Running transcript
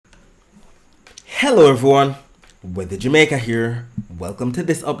Hello everyone, Weather Jamaica here. Welcome to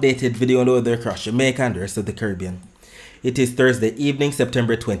this updated video on the weather across Jamaica and the rest of the Caribbean. It is Thursday evening,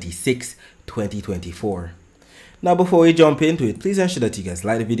 September 26, 2024. Now before we jump into it, please ensure that you guys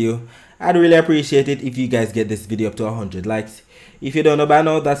like the video. I'd really appreciate it if you guys get this video up to 100 likes. If you don't know by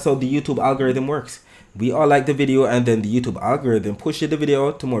now, that's how the YouTube algorithm works. We all like the video and then the YouTube algorithm pushes the video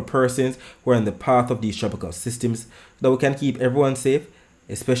out to more persons who are in the path of these tropical systems so that we can keep everyone safe,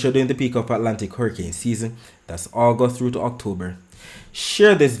 especially during the peak of Atlantic hurricane season. That's August through to October.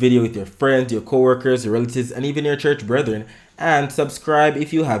 Share this video with your friends, your co-workers, your relatives, and even your church brethren, and subscribe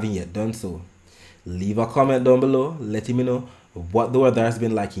if you haven't yet done so. Leave a comment down below letting me know what the weather has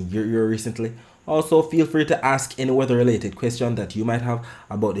been like in your area recently. Also, feel free to ask any weather related question that you might have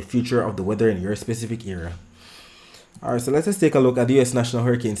about the future of the weather in your specific area. Alright, so let's just take a look at the US National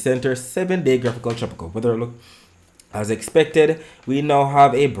Hurricane Center 7-day graphical tropical weather look. As expected, we now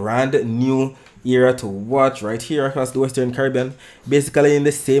have a brand new area to watch right here across the Western Caribbean, basically in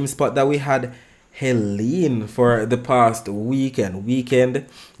the same spot that we had Helene for the past week and weekend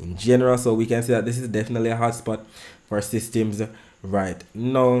in general. So we can see that this is definitely a hot spot for systems right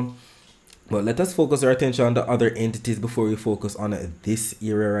now. But let us focus our attention on the other entities before we focus on this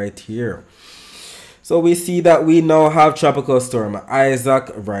area right here. So we see that we now have Tropical Storm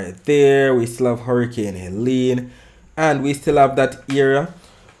Isaac right there. We still have Hurricane Helene. And we still have that area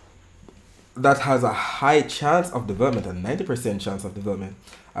that has a high chance of development, a 90% chance of development,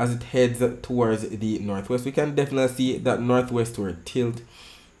 as it heads towards the northwest. We can definitely see that northwestward tilt.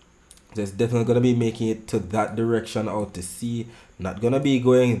 It's definitely going to be making it to that direction out to sea. Not going to be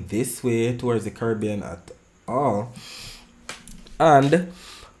going this way towards the Caribbean at all. And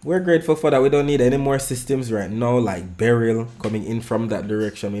we're grateful for that. We don't need any more systems right now like Beryl coming in from that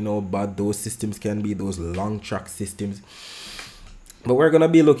direction. We know how bad those systems can be, those long track systems. But we're going to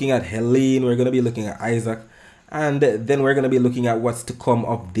be looking at Helene, we're going to be looking at Isaac, and then we're going to be looking at what's to come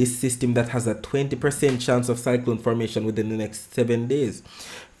of this system that has a 20% chance of cyclone formation within the next 7 days.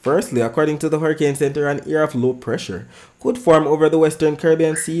 Firstly, according to the Hurricane Center, an area of low pressure could form over the Western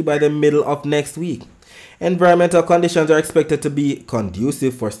Caribbean Sea by the middle of next week. Environmental conditions are expected to be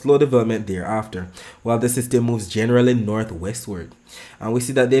conducive for slow development thereafter, while the system moves generally northwestward. And we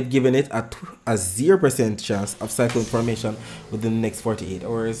see that they've given it a 0% chance of cyclone formation within the next 48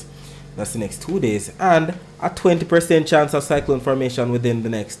 hours. That's the next 2 days. And a 20% chance of cyclone formation within the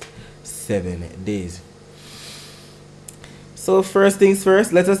next 7 days. So first things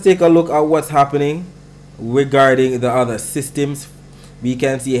first, let us take a look at what's happening regarding the other systems. We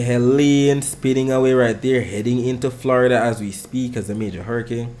can see Helene spinning away right there, heading into Florida as we speak as a major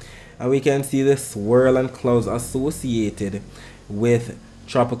hurricane. And we can see the swirl and clouds associated with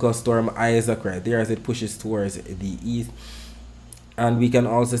Tropical Storm Isaac right there as it pushes towards the east. And we can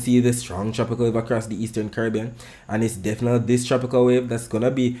also see the strong tropical wave across the Eastern Caribbean. And it's definitely this tropical wave that's going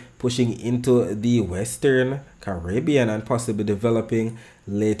to be pushing into the Western Caribbean and possibly developing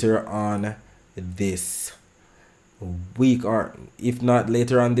later on this week, or if not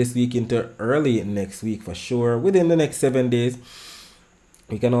later on this week into early next week for sure, within the next 7 days.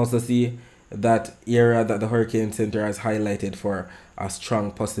 We can also see that area that the Hurricane Center has highlighted for a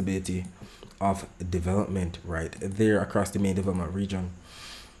strong possibility of development right there across the main development region.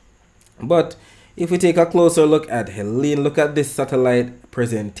 But if we take a closer look at Helene, look at this satellite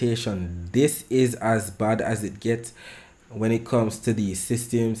presentation. This is as bad as it gets when it comes to these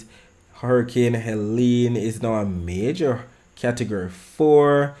systems. Hurricane Helene is now a major category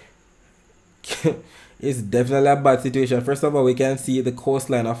 4. It's definitely a bad situation. First of all, we can see the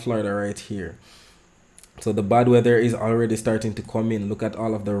coastline of Florida right here. So the bad weather is already starting to come in. Look at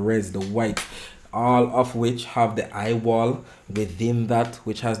all of the reds, the whites, all of which have the eye wall within that,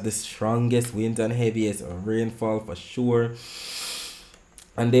 which has the strongest winds and heaviest rainfall for sure.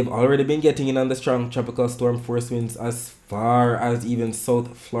 And they've already been getting in on the strong tropical storm force winds as far as even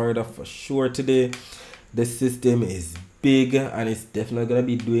South Florida for sure today. The system is big and it's definitely going to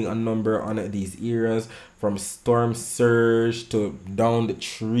be doing a number on these areas, from storm surge to downed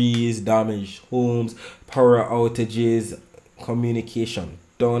trees, damaged homes, power outages, communication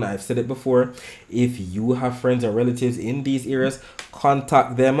down. I've said it before, if you have friends or relatives in these areas,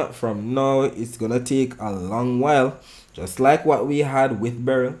 contact them from now. It's going to take a long while, just like what we had with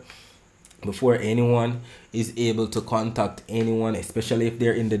Beryl, before anyone is able to contact anyone, especially if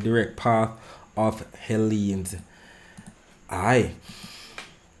they're in the direct path of Helene's eye.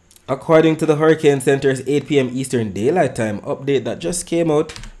 According to the Hurricane Center's 8 p.m. Eastern Daylight Time update that just came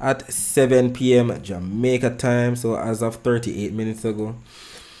out at 7 p.m. Jamaica time, so as of 38 minutes ago,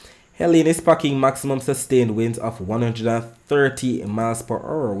 Helene is packing maximum sustained winds of 130 miles per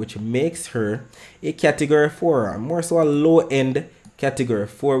hour, which makes her a category 4, more so a low-end category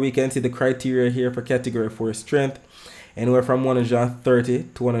 4. We can see the criteria here for category 4 strength, anywhere from 130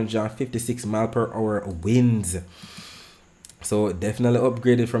 to 156 miles per hour winds. So definitely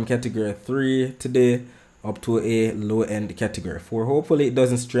upgraded from category 3 today up to a low-end category 4. Hopefully it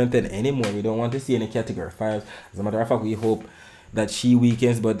doesn't strengthen anymore. We don't want to see any category 5. As a matter of fact, we hope that she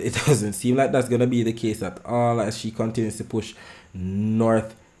weakens, but it doesn't seem like that's going to be the case at all as she continues to push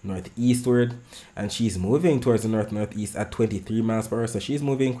northeastward, and she's moving towards the northeast at 23 miles per hour. So she's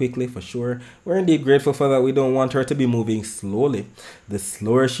moving quickly for sure. We're indeed grateful for that. We don't want her to be moving slowly. The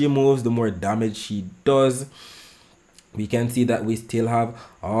slower she moves, the more damage she does. We can see that we still have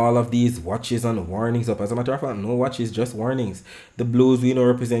all of these watches and warnings up. As a matter of fact, no watches, just warnings. The blues we know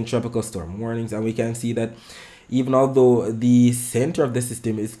represent tropical storm warnings, and we can see that even although the center of the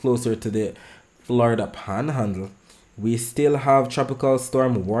system is closer to the Florida Panhandle, we still have tropical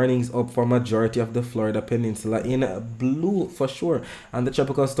storm warnings up for majority of the Florida Peninsula in blue for sure. And the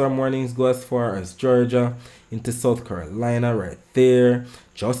tropical storm warnings go as far as Georgia into South Carolina right there,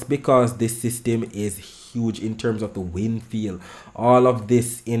 just because this system is huge in terms of the wind field. All of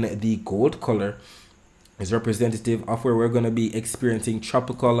this in the gold color is representative of where we're going to be experiencing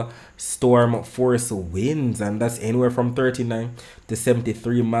tropical storm force winds, and that's anywhere from 39 to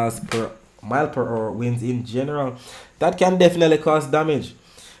 73 mile per hour winds in general. That can definitely cause damage.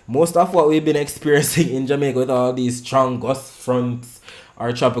 Most of what we've been experiencing in Jamaica with all these strong gust fronts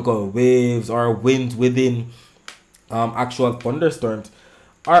or tropical waves or winds within actual thunderstorms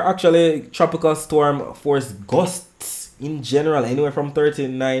are actually tropical storm force gusts in general, anywhere from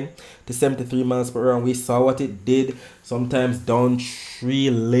 39 to 73 miles per hour. And we saw what it did, sometimes down tree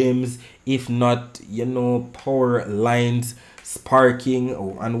limbs, if not, power lines sparking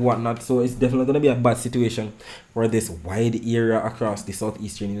and whatnot. So it's definitely going to be a bad situation for this wide area across the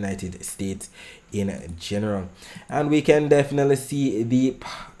southeastern United States in general. And we can definitely see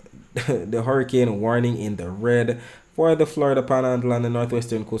the hurricane warning in the red for the Florida Panhandle and the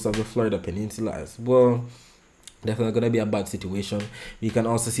northwestern coast of the Florida Peninsula as well. Definitely going to be a bad situation. We can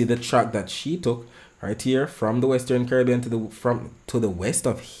also see the track that she took right here from the Western Caribbean to the west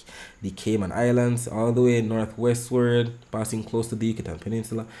of the Cayman Islands, all the way northwestward, passing close to the Yucatan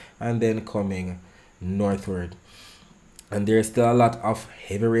Peninsula, and then coming northward. And there's still a lot of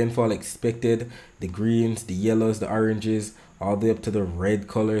heavy rainfall expected. The greens, the yellows, the oranges, all the way up to the red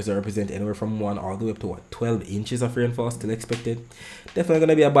colors that represent anywhere from 1 all the way up to 12 inches of rainfall still expected. Definitely going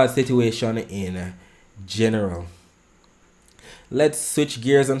to be a bad situation in general. Let's switch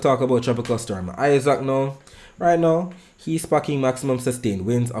gears and talk about Tropical Storm Isaac now. Right now, he's packing maximum sustained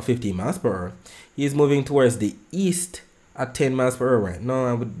winds of 50 miles per hour. He's moving towards the east at 10 miles per hour right now,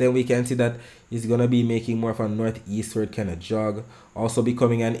 and then we can see that he's going to be making more of a northeastward kind of jog, also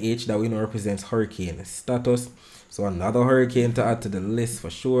becoming an H that we know represents hurricane status. So another hurricane to add to the list for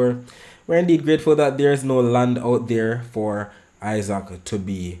sure. We're indeed grateful that there's no land out there for Isaac to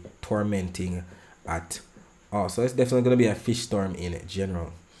be tormenting at all. So it's definitely going to be a fish storm in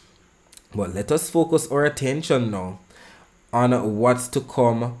general. But let us focus our attention now on what's to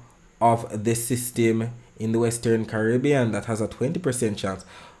come of the system in the Western Caribbean that has a 20% chance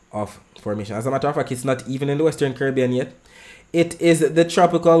of formation. As a matter of fact, it's not even in the Western Caribbean yet. It is the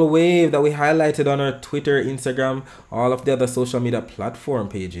tropical wave that we highlighted on our Twitter, Instagram, all of the other social media platform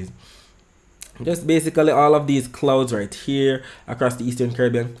pages. Just basically all of these clouds right here across the Eastern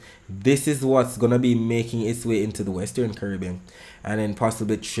Caribbean. This is what's going to be making its way into the Western Caribbean and then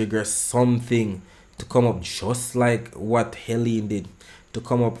possibly trigger something to come up just like what Helene did, to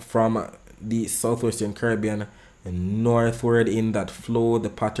come up from the Southwestern Caribbean northward in that flow. The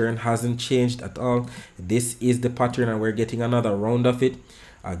pattern hasn't changed at all. This is the pattern, and we're getting another round of it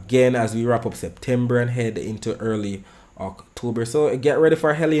again as we wrap up September and head into early October. So get ready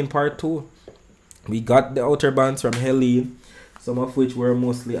for Helene part 2. We got the outer bands from Helene, some of which were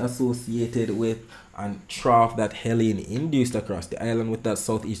mostly associated with a trough that Helene induced across the island with that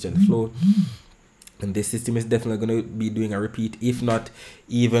southeastern flow. And this system is definitely going to be doing a repeat, if not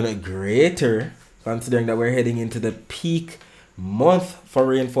even greater, considering that we're heading into the peak month for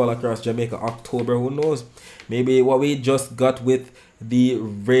rainfall across Jamaica, October. Who knows? Maybe what we just got with the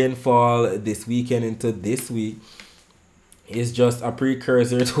rainfall this weekend into this week is just a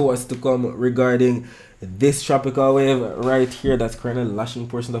precursor to what's to come regarding this tropical wave right here that's currently lashing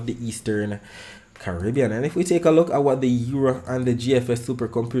portions of the Eastern Caribbean. And if we take a look at what the Euro and the GFS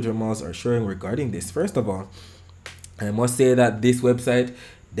supercomputer models are showing regarding this, first of all, I must say that this website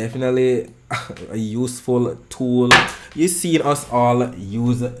Definitely a useful tool. You've seen us all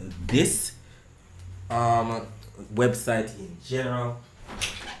use this website in general.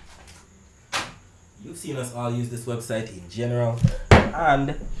 You've seen us all use this website in general,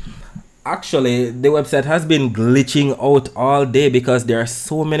 and actually the website has been glitching out all day because there are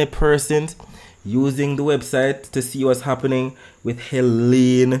so many persons using the website to see what's happening with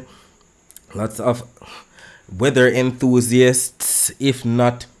Helene. Lots of weather enthusiasts, if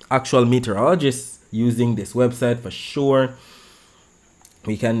not actual meteorologists, using this website for sure.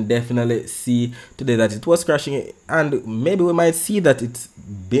 We can definitely see today that it was crashing, and maybe we might see that it's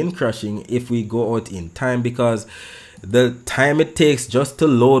been crashing if we go out in time, because the time it takes just to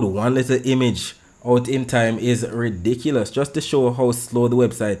load one little image out in time is ridiculous. Just to show how slow the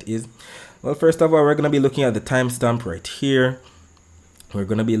website is, well, first of all, we're going to be looking at the timestamp right here. We're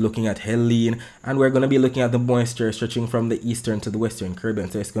going to be looking at Helene, and we're going to be looking at the moisture stretching from the eastern to the western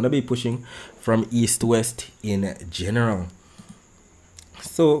Caribbean. So it's going to be pushing from east to west in general.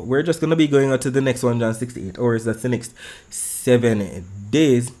 So we're just going to be going out to the next 168 hours. That's the next 7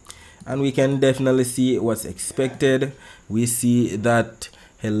 days. And we can definitely see what's expected. We see that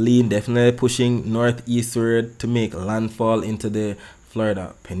Helene definitely pushing northeastward to make landfall into the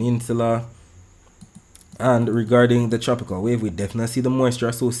Florida Peninsula. And regarding the tropical wave, we definitely see the moisture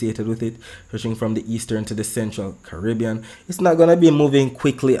associated with it, pushing from the eastern to the central Caribbean. It's not going to be moving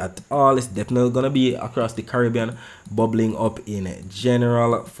quickly at all. It's definitely going to be across the Caribbean, bubbling up in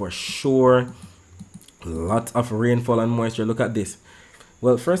general for sure. Lots of rainfall and moisture. Look at this.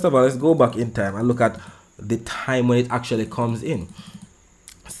 Well, first of all, let's go back in time and look at the time when it actually comes in.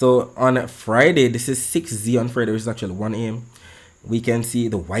 So on Friday, this is 6Z on Friday, which is actually 1 a.m. We can see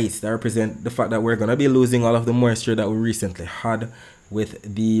the whites that represent the fact that we're going to be losing all of the moisture that we recently had with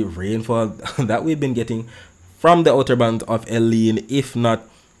the rainfall that we've been getting from the outer band of Helene, if not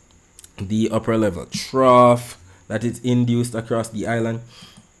the upper level trough that is induced across the island.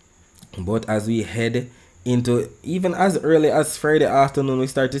 But as we head into even as early as Friday afternoon, we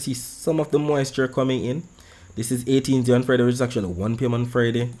start to see some of the moisture coming in. This is 18Z on Friday, which is actually 1 p.m. on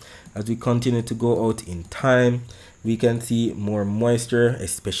Friday. As we continue to go out in time, we can see more moisture,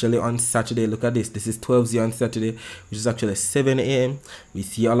 especially on Saturday. Look at this. This is 12Z on Saturday, which is actually 7 a.m. We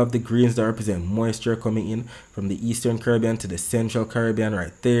see all of the greens that represent moisture coming in from the Eastern Caribbean to the Central Caribbean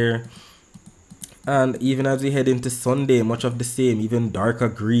right there. And even as we head into Sunday, much of the same, even darker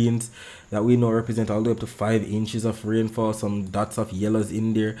greens that we know represent all the way up to 5 inches of rainfall. Some dots of yellows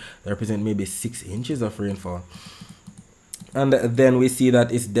in there that represent maybe 6 inches of rainfall. And then we see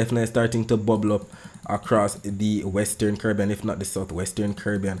that it's definitely starting to bubble up across the Western Caribbean, if not the Southwestern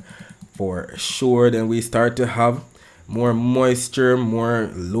Caribbean for sure. Then we start to have more moisture, more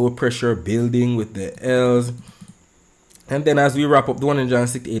low pressure building with the L's. And then as we wrap up the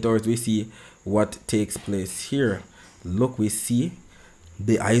 168 hours, we see what takes place here. Look, we see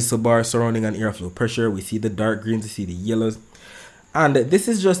the isobar surrounding an air flow pressure. We see the dark greens, we see the yellows. And this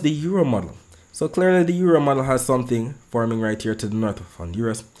is just the Euro model. So clearly the Euro model has something forming right here to the north of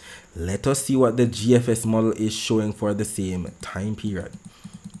Honduras. Let us see what the GFS model is showing for the same time period.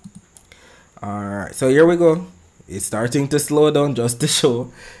 Alright, so here we go. It's starting to slow down just to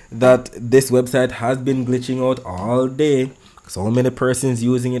show that this website has been glitching out all day. So many persons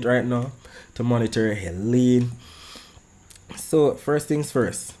using it right now to monitor Helene. So first things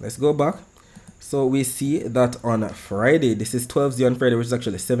first, let's go back. So we see that on Friday, this is 12Z on Friday, which is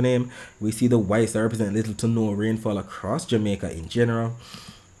actually 7 a.m. We see the whites that represent little to no rainfall across Jamaica in general.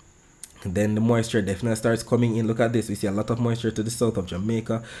 And then the moisture definitely starts coming in. Look at this. We see a lot of moisture to the south of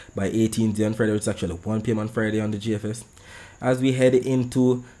Jamaica by 18Z on Friday, which is actually 1 p.m. on Friday on the GFS. As we head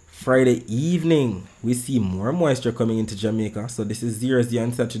into Friday evening, we see more moisture coming into Jamaica. So this is 0Z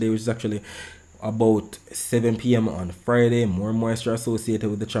on Saturday, which is actually about 7 p.m. on Friday. More moisture associated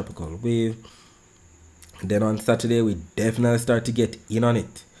with the tropical wave. Then on Saturday, we definitely start to get in on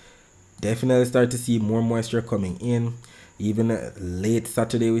it. Definitely start to see more moisture coming in. Even late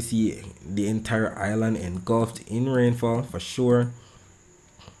Saturday, we see the entire island engulfed in rainfall for sure.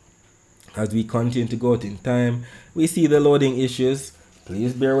 As we continue to go out in time, we see the loading issues.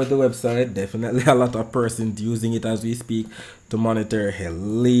 Please bear with the website. Definitely a lot of persons using it as we speak to monitor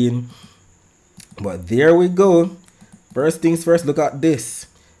Helene. But there we go. First things first, look at this.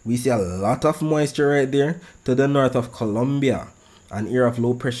 We see a lot of moisture right there to the north of Colombia. An area of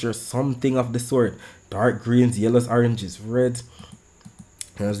low pressure, something of the sort. Dark greens, yellows, oranges, reds.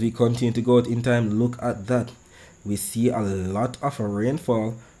 As we continue to go out in time, look at that. We see a lot of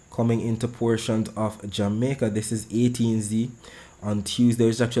rainfall coming into portions of Jamaica. This is 18Z on Tuesday,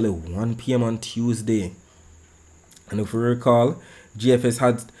 which is actually 1 p.m. on Tuesday. And if we recall, GFS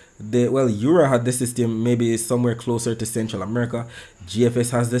had Euro had the system maybe somewhere closer to Central America. GFS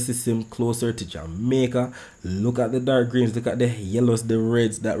has the system closer to Jamaica. Look at the dark greens, look at the yellows, the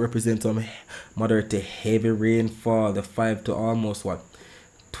reds that represent some moderate to heavy rainfall, the 5 to almost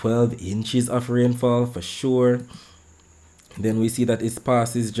 12 inches of rainfall for sure. Then we see that it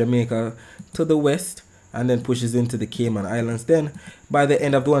passes Jamaica to the west and then pushes into the Cayman Islands. Then by the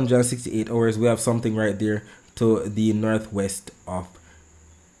end of the 168 hours, we have something right there to the northwest of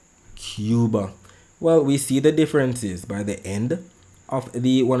Cuba. Well, we see the differences. By the end of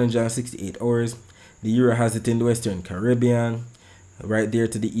the 168 hours, the Euro has it in the Western Caribbean, right there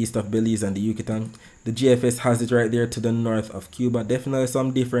to the east of Belize and the Yucatan. The GFS has it right there to the north of Cuba. Definitely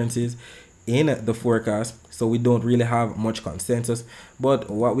some differences in the forecast, so we don't really have much consensus, but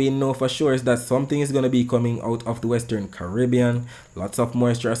what we know for sure is that something is going to be coming out of the Western Caribbean. Lots of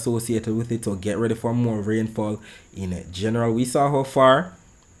moisture associated with it, so get ready for more rainfall in general. We saw how far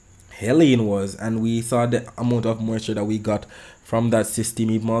Helene was, and we saw the amount of moisture that we got from that system,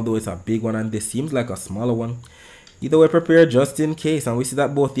 even although it's a big one and this seems like a smaller one. Either way, prepare just in case. And we see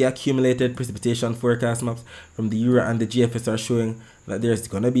that both the accumulated precipitation forecast maps from the Euro and the GFS are showing that there's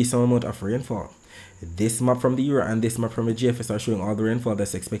going to be some amount of rainfall. This map from the Euro and this map from the GFS are showing all the rainfall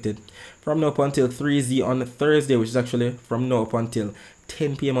that's expected from now up until 3Z on Thursday, which is actually from now up until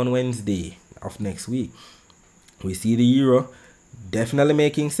 10 p.m. on Wednesday of next week. We see the Euro definitely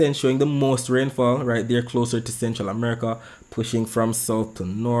making sense, showing the most rainfall right there closer to Central America, pushing from south to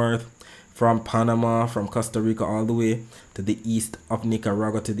north, from Panama, from Costa Rica, all the way to the east of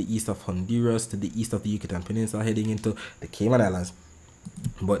Nicaragua, to the east of Honduras, to the east of the Yucatan Peninsula, heading into the Cayman Islands.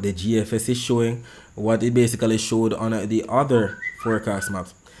 But the GFS is showing what it basically showed on the other forecast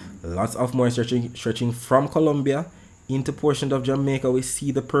maps. Lots of moisture stretching from Colombia into portions of Jamaica. We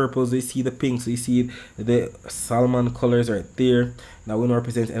see the purples, we see the pinks, we see the salmon colors right there. That will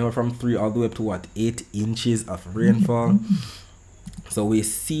represent anywhere from 3 all the way up to 8 inches of rainfall. So we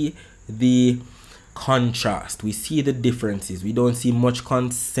see the contrast, we see the differences. We don't see much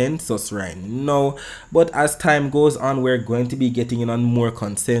consensus right now, but as time goes on, we're going to be getting in on more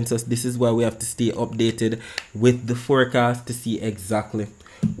consensus. This is why we have to stay updated with the forecast to see exactly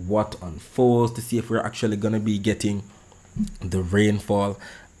what unfolds, to see if we're actually going to be getting the rainfall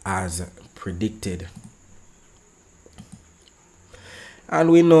as predicted. And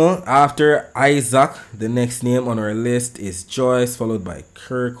we know after Isaac, the next name on our list is Joyce, followed by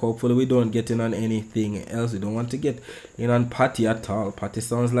Kirk. Hopefully we don't get in on anything else. We don't want to get in on Patty at all. Patty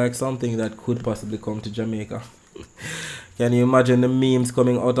sounds like something that could possibly come to Jamaica. Can you imagine the memes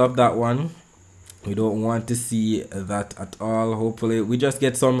coming out of that one? We don't want to see that at all. Hopefully we just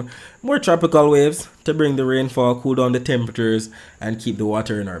get some more tropical waves to bring the rainfall, cool down the temperatures, and keep the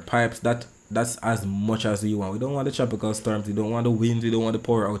water in our pipes. That's as much as we want. We don't want the tropical storms, we don't want the winds, we don't want the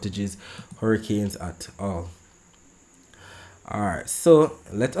power outages, hurricanes at all. Alright, so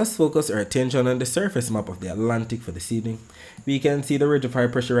let us focus our attention on the surface map of the Atlantic for this evening. We can see the ridge of high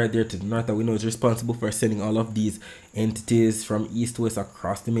pressure right there to the north that we know is responsible for sending all of these entities from east to west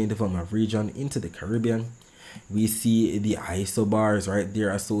across the main development region into the Caribbean. We see the isobars right there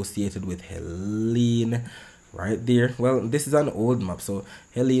associated with Helene right there. Well, this is an old map, so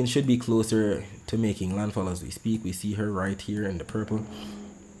Helene should be closer to making landfall as we speak. We see her right here in the purple.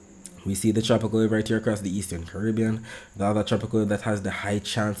 We see the tropical wave right here across the eastern Caribbean. The other tropical wave that has the high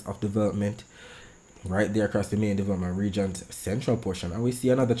chance of development right there across the main development region's central portion. And we see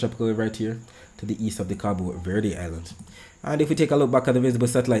another tropical wave right here to the east of the Cabo Verde Islands. And if we take a look back at the visible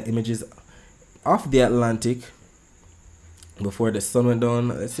satellite images of the Atlantic before the sun went down,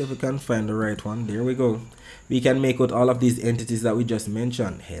 let's see if we can find the right one. There we go. We can make out all of these entities that we just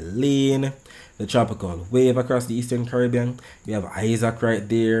mentioned. Helene, the tropical wave across the eastern Caribbean. We have Isaac right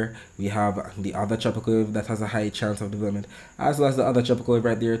there. We have the other tropical wave that has a high chance of development, as well as the other tropical wave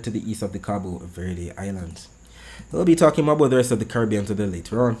right there to the east of the Cabo Verde Islands. We'll be talking about the rest of the Caribbean today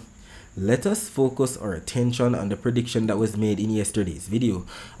later on. Let us focus our attention on the prediction that was made in yesterday's video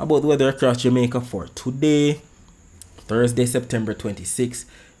about the weather across Jamaica for today, Thursday, September 26,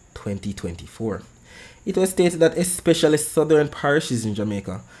 2024. It was stated that especially southern parishes in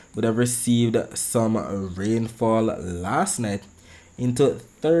Jamaica would have received some rainfall last night into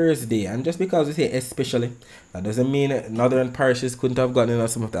Thursday. And just because we say especially, that doesn't mean northern parishes couldn't have gotten on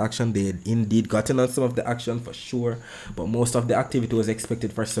some of the action. They had indeed gotten on some of the action for sure, but most of the activity was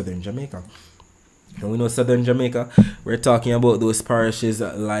expected for southern Jamaica. And we know southern Jamaica, we're talking about those parishes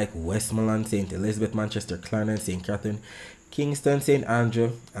like Westmoreland, St. Elizabeth, Manchester, Clarendon, St. Catherine, Kingston, St.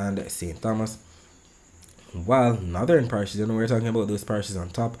 Andrew, and St. Thomas. While northern parishes, you know, we're talking about those parishes on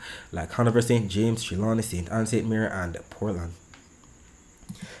top like Hanover, St. James, Trelawney, St. Anne, St. Mary, and Portland.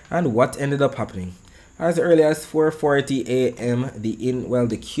 And what ended up happening? As early as 4:40 a.m.,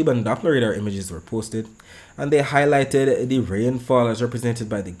 the Cuban Doppler radar images were posted, and they highlighted the rainfall as represented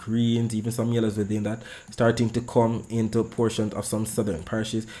by the greens, even some yellows within that, starting to come into portions of some southern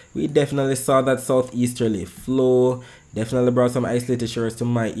parishes. We definitely saw that southeasterly flow, definitely brought some isolated showers to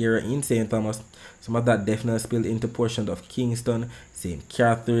my area in St. Thomas. Some of that definitely spilled into portions of Kingston, St.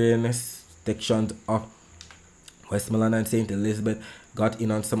 Catherine, sections of Westmoreland and St. Elizabeth. Got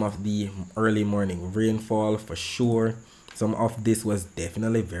in on some of the early morning rainfall for sure. Some of this was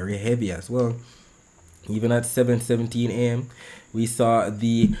definitely very heavy as well. Even at 7:17 a.m., we saw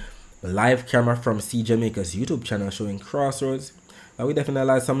the live camera from See Jamaica's YouTube channel showing crossroads. We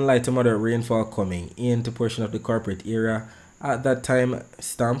definitely had some light to moderate rainfall coming into portion of the corporate area at that time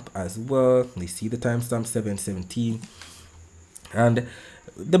stamp as well. We see the timestamp 7:17, and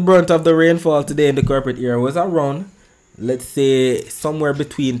the brunt of the rainfall today in the corporate area was around, let's say, somewhere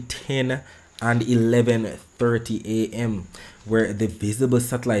between 10 and 11:30 a.m. where the visible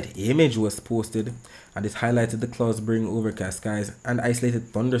satellite image was posted, and it highlighted the clouds bringing overcast skies and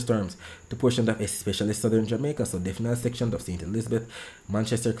isolated thunderstorms to portions of especially southern Jamaica. So definitely sections of St. Elizabeth,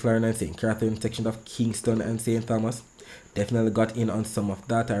 Manchester, Clarendon, St. Catherine, section of Kingston and St. Thomas. Definitely got in on some of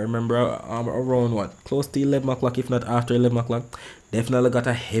that. I remember around what, close to 11 o'clock, if not after 11 o'clock. Definitely got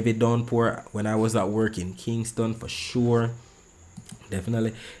a heavy downpour when I was at work in Kingston for sure.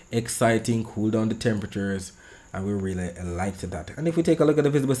 Definitely exciting, cool down the temperatures, and we really liked that. And if we take a look at the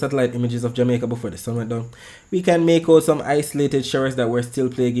visible satellite images of Jamaica before the sun went down, we can make out some isolated showers that were still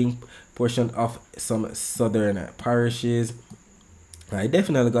plaguing portions of some southern parishes. I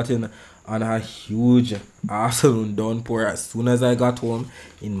definitely got in on a huge afternoon downpour as soon as I got home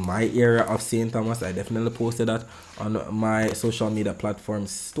in my area of St. Thomas. I definitely posted that on my social media platform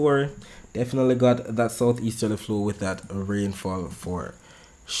story. Definitely got that southeasterly flow with that rainfall for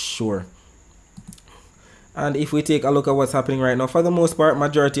sure. And if we take a look at what's happening right now, for the most part,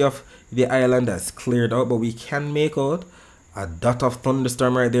 majority of the island has cleared out, but we can make out a dot of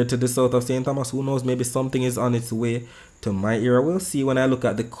thunderstorm right there to the south of St. Thomas. Who knows, maybe something is on its way to my area. We'll see when I look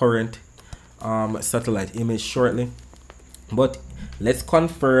at the current satellite image shortly. But let's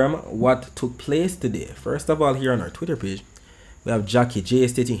confirm what took place today. First of all, here on our Twitter page, we have Jackie J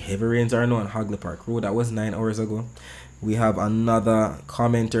stating heavy rains are now on Hagley Park Road. That was 9 hours ago. We have another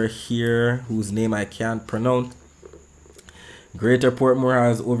commenter here whose name I can't pronounce. Greater Portmore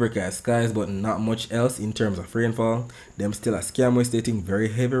has overcast skies but not much else in terms of rainfall. Them still a scam stating very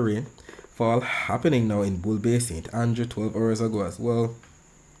heavy rainfall happening now in Bull Bay, St. Andrew 12 hours ago as well.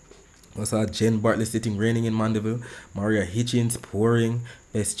 Also Jen Bartley stating raining in Mandeville. Maria Hitchens pouring.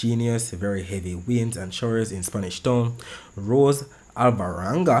 Best Genius, very heavy winds and showers in Spanish Town. Rose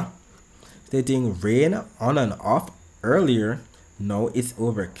Alvaranga stating rain on and off earlier. Now it's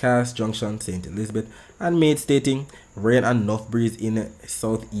overcast. Junction St. Elizabeth. And Maid stating rain and enough breeze in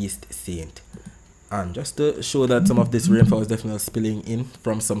southeast St. And just to show that some of this rainfall is definitely spilling in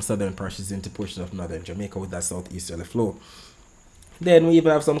from some southern parishes into portions of northern Jamaica with that southeasterly flow. Then we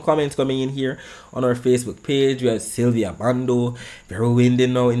even have some comments coming in here on our Facebook page. We have Sylvia Bando, very windy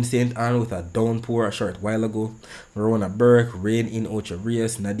now in St. Anne with a downpour a short while ago. Verona Burke, rain in Ocho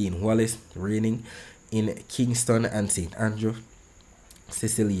Rios. Nadine Wallace, raining in Kingston and St. Andrew.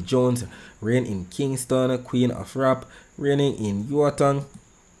 Cecily Jones, rain in Kingston. Queen of Rap, raining in Yuatang.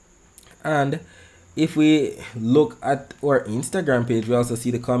 And if we look at our Instagram page, we also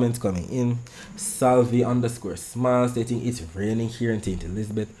see the comments coming in. Salvi_smile stating it's raining here in St.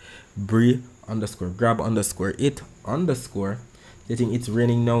 Elizabeth. Bree_grab_it_ stating it's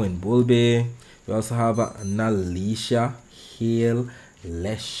raining now in Bull Bay. We also have Nalisha Hale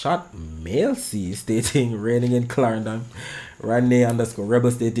Leshot Male C stating raining in Clarendon.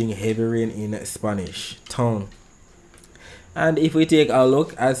 Rane_rebel stating heavy rain in Spanish Town. And if we take a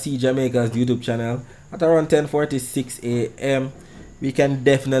look at See Jamaica's YouTube channel at around 10:46 a.m., we can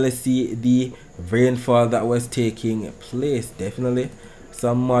definitely see the rainfall that was taking place. Definitely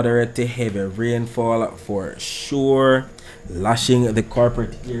some moderate to heavy rainfall for sure, lashing the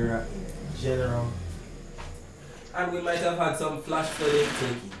corporate area in general. And we might have had some flash flooding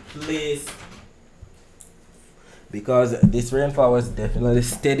taking place because this rainfall was definitely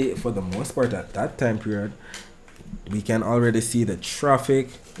steady for the most part at that time period. We can already see the traffic.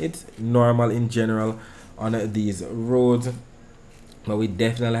 It's normal in general on these roads, but we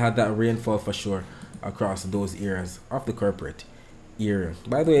definitely had that rainfall for sure across those areas of the corporate area.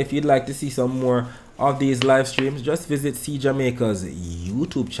 By the way, if you'd like to see some more of these live streams, just visit See Jamaica's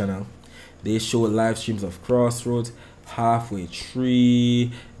YouTube channel. They show live streams of Crossroads, Halfway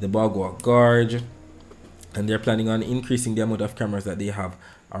Tree, the Bagua Gorge, and they're planning on increasing the amount of cameras that they have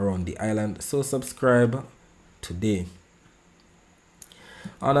around the island. So subscribe today.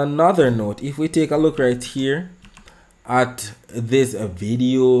 On another note, if we take a look right here at this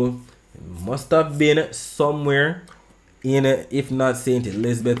video, it must have been somewhere in, if not St.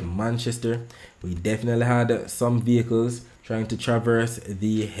 Elizabeth, Manchester. We definitely had some vehicles trying to traverse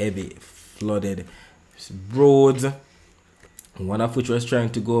the heavy flooded roads, one of which was trying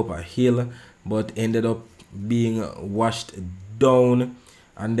to go up a hill but ended up being washed down,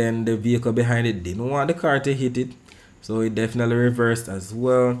 and then the vehicle behind it didn't want the car to hit it, so it definitely reversed as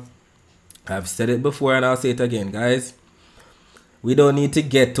well. I've said it before and I'll say it again, guys. We don't need to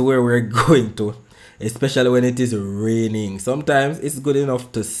get to where we're going to, especially when it is raining. Sometimes it's good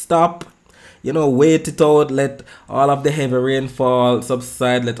enough to stop, you know, wait it out, let all of the heavy rainfall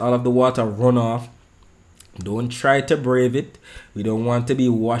subside, let all of the water run off. Don't try to brave it. We don't want to be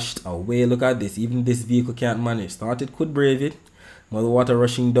washed away. Look at this. Even this vehicle can't manage. Thought it could brave it, but the water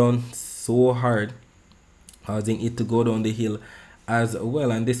rushing down so hard, causing it to go down the hill as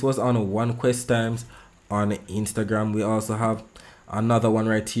well. And this was on One Quest Times on Instagram. We also have another one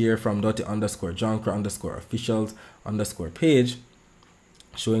right here from Dotty_Jonkra_officials_ page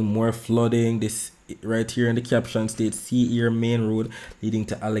showing more flooding. This right here in the caption states, "See here main road leading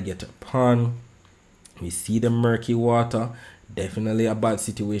to Alligator Pond." We see the murky water, definitely a bad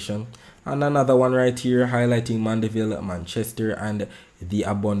situation. And another one right here highlighting Mandeville, Manchester, and the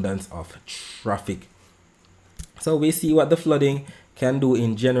abundance of traffic. So we see what the flooding can do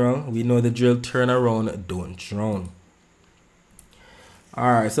in general. We know the drill: turn around, don't drown.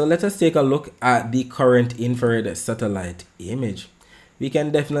 Alright, so let us take a look at the current infrared satellite image. We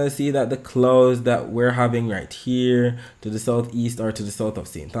can definitely see that the clouds that we're having right here to the southeast or to the south of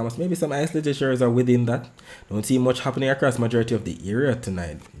St. Thomas, maybe some isolated shores are within that. Don't see much happening across majority of the area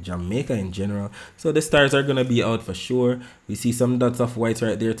tonight, Jamaica in general. So the stars are going to be out for sure. We see some dots of white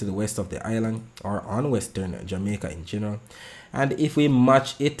right there to the west of the island, or on western Jamaica in general. And if we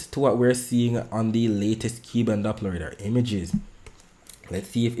match it to what we're seeing on the latest Cuban Doppler radar images, let's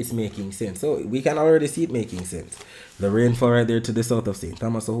see if it's making sense. So we can already see it making sense. The rainfall right there to the south of St.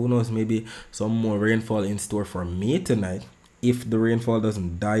 Thomas. So who knows, maybe some more rainfall in store for me tonight. If the rainfall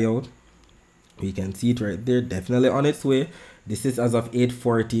doesn't die out, we can see it right there, definitely on its way. This is as of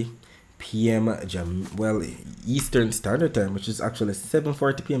 8:40 p.m. Eastern Standard Time, which is actually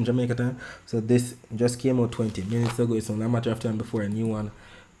 7:40 p.m. Jamaica time. So this just came out 20 minutes ago. It's only a matter of time before a new one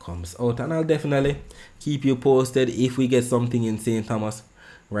comes out, and I'll definitely keep you posted if we get something in St. Thomas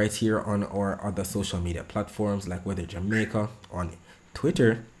right here on our other social media platforms like Weather Jamaica on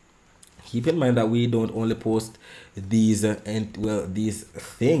Twitter. Keep in mind that we don't only post these these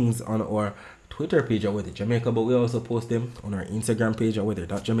things on our Twitter page at Weather Jamaica, but we also post them on our Instagram page at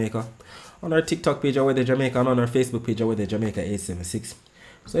Weather.Jamaica, on our TikTok page at Weather Jamaica, and on our Facebook page at Weather Jamaica 876.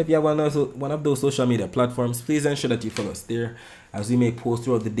 So if you have one of those social media platforms, please ensure that you follow us there, as we may post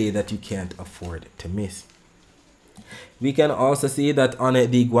throughout the day that you can't afford to miss. We can also see that on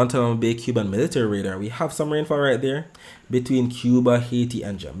the Guantanamo Bay Cuban military radar, we have some rainfall right there between Cuba, Haiti,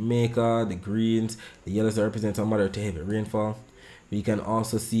 and Jamaica. The greens, the yellows represent some moderate to heavy rainfall. We can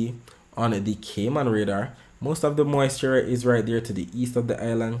also see on the Cayman radar, most of the moisture is right there to the east of the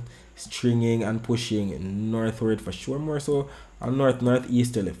island, stringing and pushing northward for sure, more so a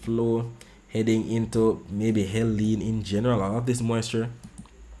northeasterly flow, heading into maybe Helene in general. All of this moisture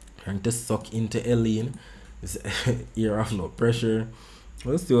trying to suck into Helene. This air of no pressure.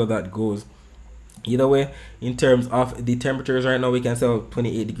 We'll see how that goes. Either way, in terms of the temperatures right now, we can say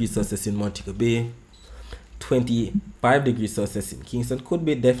 28 degrees Celsius in Montego Bay, 25 degrees Celsius in Kingston. Could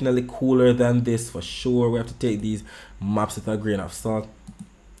be definitely cooler than this for sure. We have to take these maps with a grain of salt.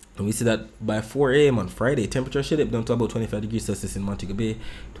 And we see that by 4 a.m. on Friday, temperature should dip down to about 25 degrees Celsius in Montego Bay,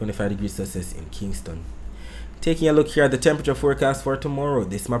 25 degrees Celsius in Kingston. Taking a look here at the temperature forecast for tomorrow,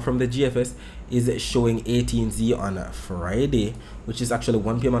 this map from the GFS is showing 18Z on Friday, which is actually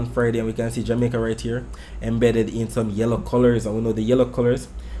 1 p.m. on Friday, and we can see Jamaica right here embedded in some yellow colors, and we know the yellow colors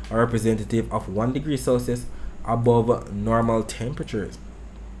are representative of 1 degree Celsius above normal temperatures.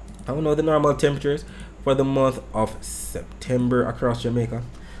 And we know the normal temperatures for the month of September across Jamaica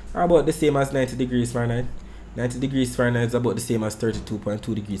are about the same as 90 degrees Fahrenheit. 90 degrees Fahrenheit is about the same as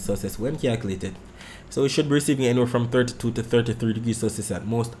 32.2 degrees Celsius when calculated. So we should be receiving anywhere from 32 to 33 degrees Celsius at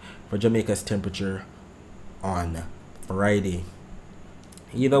most for Jamaica's temperature on Friday.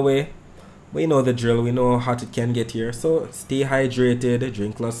 Either way, we know the drill. We know how hot it can get here. So stay hydrated,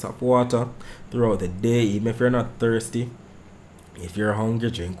 drink lots of water throughout the day, even if you're not thirsty. If you're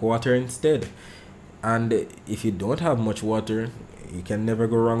hungry, drink water instead. And if you don't have much water, you can never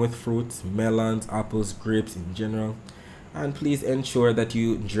go wrong with fruits, melons, apples, grapes in general. And please ensure that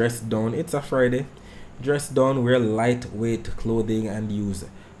you dress down. It's a Friday. Dress down, wear lightweight clothing, and use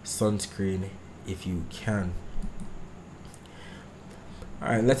sunscreen if you can.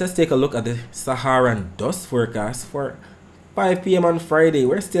 Alright, let us take a look at the Saharan dust forecast for 5 p.m. on Friday.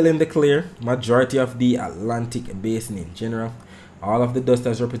 We're still in the clear. Majority of the Atlantic basin in general. All of the dust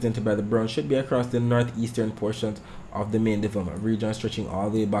as represented by the brown should be across the northeastern portions of the main development region, stretching all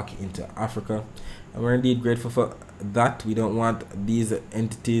the way back into Africa. And we're indeed grateful for that. We don't want these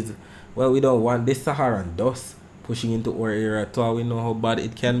entities, well, we don't want this Saharan dust pushing into our area at all. We know how bad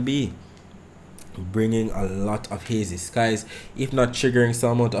it can be, bringing a lot of hazy skies, if not triggering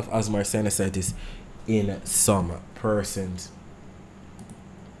some amount of asthma or sinusitis in some persons.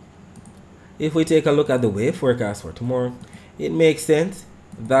 If we take a look at the wave forecast for tomorrow, it makes sense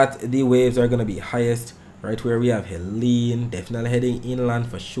that the waves are going to be highest right where we have Helene, definitely heading inland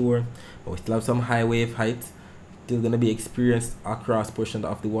for sure, but we still have some high wave heights still going to be experienced across portions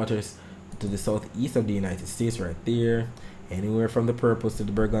of the waters to the southeast of the United States right there. Anywhere from the purples to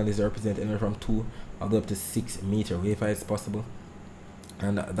the burgundies represent anywhere from 2 all the way up to 6 meter wave heights possible,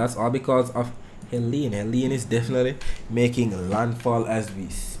 and that's all because of Helene. Helene is definitely making landfall as we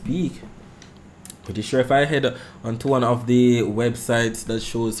speak. Pretty sure if I head onto one of the websites that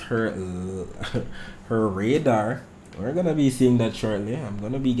shows her her radar, we're gonna be seeing that shortly. I'm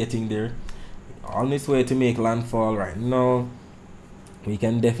gonna be getting there on its way to make landfall right now. We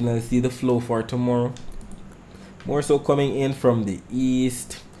can definitely see the flow for tomorrow, more so coming in from the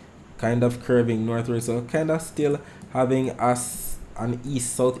east, kind of curving northward, so kind of still having us an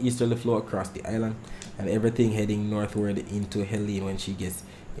east southeasterly flow across the island, and everything heading northward into Helene when she gets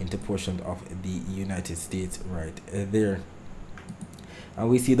into portions of the United States right there. And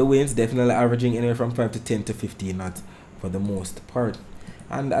we see the winds definitely averaging anywhere from 5 to 10 to 15 knots for the most part.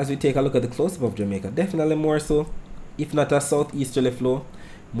 And as we take a look at the close-up of Jamaica, definitely more so, if not a southeasterly flow,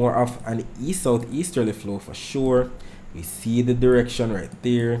 more of an east southeasterly flow for sure. We see the direction right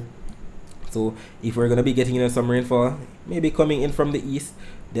there. So if we're going to be getting in some rainfall, maybe coming in from the east,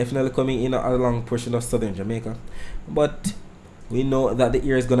 definitely coming in along portion of southern Jamaica, but we know that the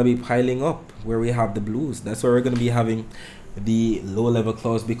air is going to be piling up where we have the blues. That's where we're going to be having the low level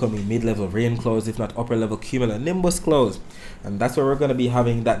clouds becoming mid-level rain clouds, if not upper level cumulonimbus clouds, and that's where we're going to be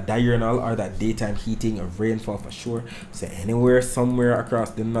having that diurnal or that daytime heating of rainfall for sure. So anywhere somewhere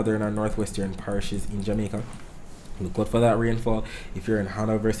across the northern or northwestern parishes in Jamaica, look out for that rainfall. If you're in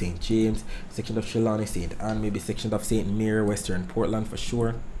Hanover, St. James, section of Trelawney, St. Anne, maybe section of St. Mary, western Portland for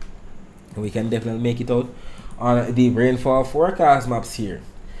sure, and we can definitely make it out on the rainfall forecast maps here.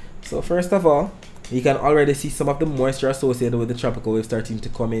 So first of all, you can already see some of the moisture associated with the tropical wave starting to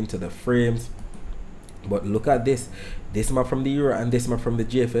come into the frames. But look at this. This map from the Euro and this map from the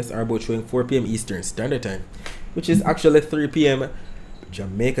GFS are both showing 4 p.m. Eastern Standard Time, which is actually 3 p.m.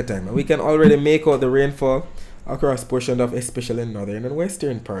 Jamaica time. And we can already make out the rainfall across portions of especially northern and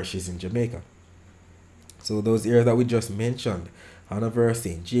western parishes in Jamaica. So those areas that we just mentioned, Hanover,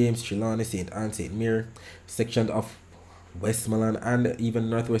 St. James, Trelawney, St. Anne, St. Mary, section of Westmoreland, and even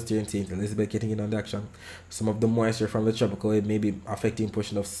northwestern St. Elizabeth getting in on the action. Some of the moisture from the tropical wave may be affecting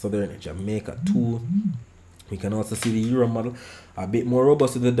portion of southern Jamaica too. We can also see the Euro model a bit more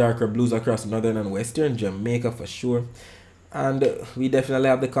robust with the darker blues across northern and western Jamaica for sure. And we definitely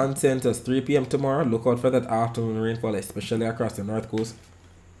have the consensus 3 p.m. tomorrow. Look out for that afternoon rainfall, especially across the north coast.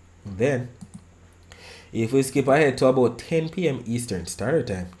 And then if we skip ahead to about 10 p.m. Eastern Standard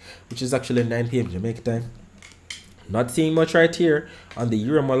Time, which is actually 9 p.m. Jamaica time, not seeing much right here on the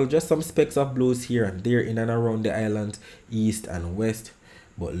Euro model, just some specks of blues here and there in and around the islands east and west.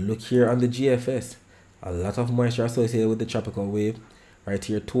 But look here on the GFS, a lot of moisture associated with the tropical wave right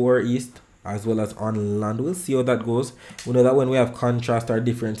here to our east as well as on land. We'll see how that goes. We know that when we have contrast or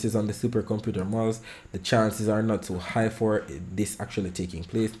differences on the supercomputer models, the chances are not so high for this actually taking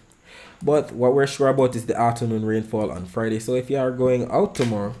place. But what we're sure about is the afternoon rainfall on Friday. So if you are going out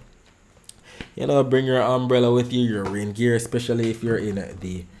tomorrow, you know, bring your umbrella with you, your rain gear, especially if you're in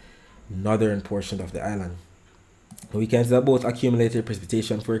the northern portion of the island. We can see that both accumulated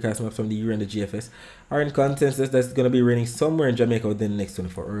precipitation forecast maps from the Euro and the GFS are in consensus that's going to be raining somewhere in Jamaica within the next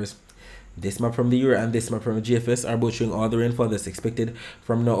 24 hours. This map from the Euro and this map from the GFS are both showing all the rainfall that's expected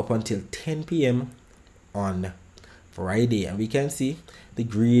from now up until 10 p.m. on Friday. And we can see the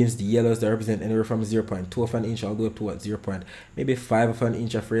greens, the yellows that represent anywhere from 0.2 of an inch all the way up to what, 0.5 of an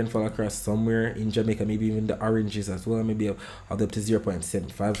inch of rainfall across somewhere in Jamaica. Maybe even the oranges as well, maybe all the way up to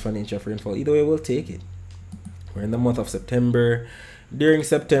 0.75 of an inch of rainfall. Either way, we'll take it. We're in the month of September. During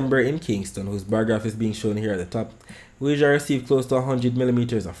September in Kingston, whose bar graph is being shown here at the top, we usually receive close to 100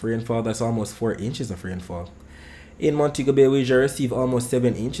 millimeters of rainfall. That's almost 4 inches of rainfall. In Montego Bay, we usually receive almost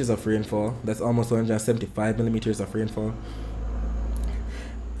 7 inches of rainfall. That's almost 175 millimeters of rainfall.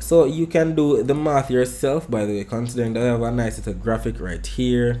 So you can do the math yourself, by the way, considering that I have a nice little graphic right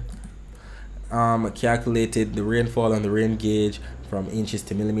here. Calculated the rainfall on the rain gauge from inches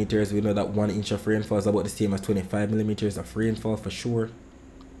to millimeters. We know that 1 inch of rainfall is about the same as 25 millimeters of rainfall for sure.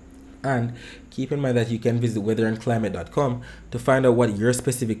 And keep in mind that you can visit weatherandclimate.com to find out what your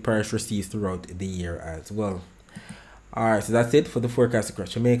specific parish receives throughout the year as well. Alright, so that's it for the forecast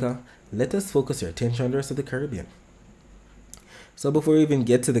across Jamaica. Let us focus our attention on the rest of the Caribbean. So before we even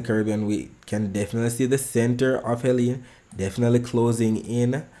get to the Caribbean, we can definitely see the center of Helene definitely closing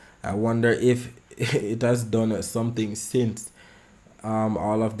in. I wonder if it has done something since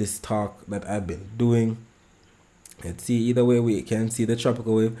all of this talk that I've been doing. Let's see, either way we can see the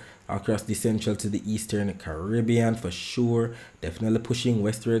tropical wave across the central to the eastern Caribbean for sure, definitely pushing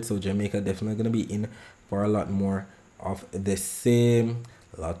westward. So Jamaica definitely going to be in for a lot more of the same,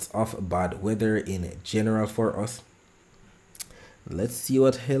 lots of bad weather in general for us. Let's see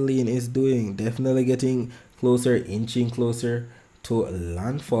what Helene is doing. Definitely getting closer, inching closer to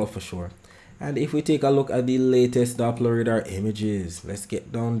landfall for sure. And if we take a look at the latest Doppler radar images, let's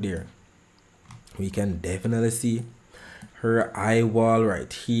get down there. We can definitely see her eye wall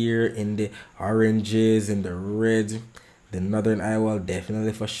right here in the oranges and the reds. The northern eye wall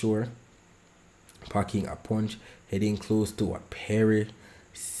definitely for sure packing a punch, heading close to what, Perry,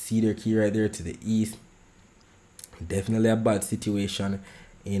 Cedar Key right there to the east. Definitely a bad situation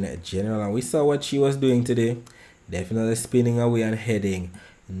in general, and we saw what she was doing today. Definitely spinning away and heading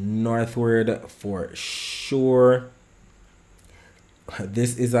northward for sure.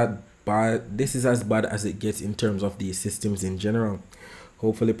 This is as bad as it gets in terms of these systems in general.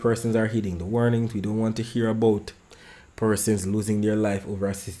 Hopefully persons are heeding the warnings. We don't want to hear about persons losing their life over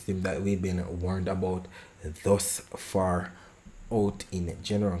a system that we've been warned about thus far out in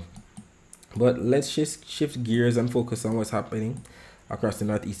general. But let's just shift gears and focus on what's happening across the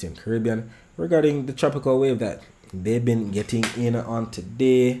northeastern Caribbean regarding the tropical wave that they've been getting in on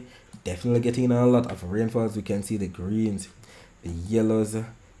today. Definitely getting in a lot of rainfalls. We can see the greens, the yellows,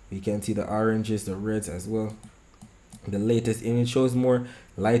 we can see the oranges, the reds as well. The latest image shows more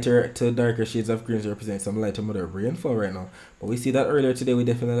lighter to darker shades of greens represent some lighter moderate rainfall right now. But we see that earlier today we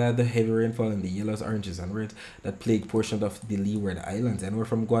definitely had the heavy rainfall in the yellows, oranges and reds that plagued portions of the Leeward Islands. And we're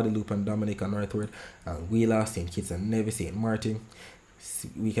from Guadeloupe and Dominica northward, Anguilla, St. Kitts and Nevis, St. Martin.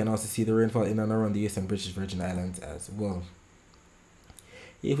 We can also see the rainfall in and around the US and British Virgin Islands as well.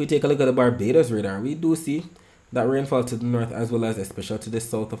 If we take a look at the Barbados radar, we do see that rainfall to the north as well as especially to the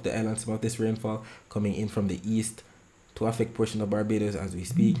south of the island. Some of this rainfall coming in from the east to affect portion of Barbados as we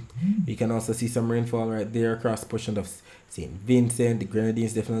speak. We can also see some rainfall right there across portion of St. Vincent. The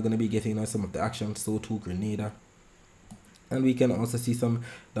Grenadines definitely going to be getting on some of the action, so too Grenada. And we can also see some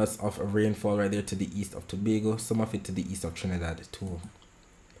dots of rainfall right there to the east of Tobago, some of it to the east of Trinidad too.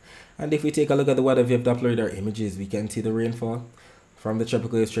 And if we take a look at the weather wave Doppler radar images, we can see the rainfall from the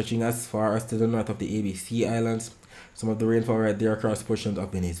tropical wave stretching as far as to the north of the ABC Islands. Some of the rainfall right there across portions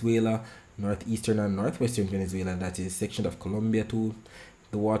of Venezuela, northeastern and northwestern Venezuela, that is section of Colombia too.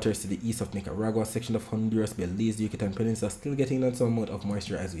 The waters to the east of Nicaragua, section of Honduras, Belize, the Yucatan Peninsula, still getting on some amount of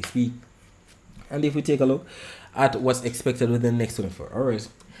moisture as we speak. And if we take a look at what's expected within the next 24 hours,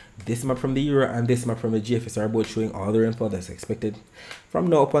 this map from the Euro and this map from the GFS are both showing all the rainfall that's expected from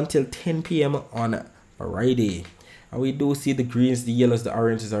now up until 10 p.m. on Friday. And we do see the greens, the yellows, the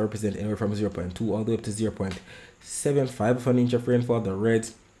oranges are represented anywhere from 0.2 all the way up to 0.75 of an inch of rainfall. The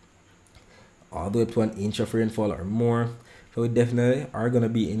reds all the way up to 1 inch of rainfall or more. So we definitely are going to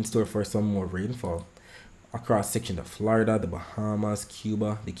be in store for some more rainfall across sections of Florida, the Bahamas,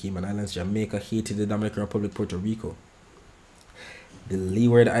 Cuba, the Cayman Islands, Jamaica, Haiti, the Dominican Republic, Puerto Rico, the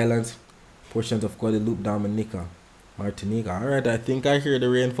Leeward Islands, portions of Guadeloupe, Dominica, Martinique. Alright, I think I hear the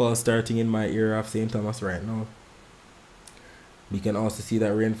rainfall starting in my area of St. Thomas right now. We can also see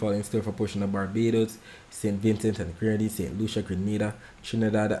that rainfall in store for portion of Barbados, St. Vincent and Grenadines, St. Lucia, Grenada,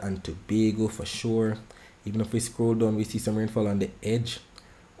 Trinidad and Tobago for sure. Even if we scroll down, we see some rainfall on the edge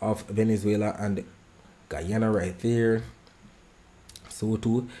of Venezuela and Guyana right there. So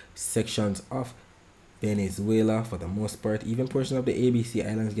too sections of Venezuela for the most part. Even portion of the ABC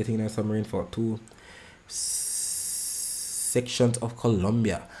Islands getting some rainfall too. Sections of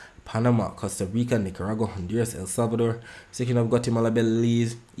Colombia, Panama, Costa Rica, Nicaragua, Honduras, El Salvador, speaking of Guatemala,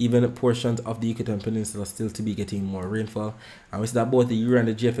 Belize, even portions of the Yucatan Peninsula still to be getting more rainfall. And we see that both the Euro and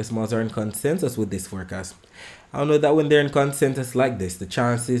the GFS models are in consensus with this forecast. I know that when they're in consensus like this, the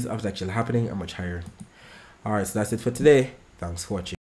chances of it actually happening are much higher. Alright, so that's it for today. Thanks for watching.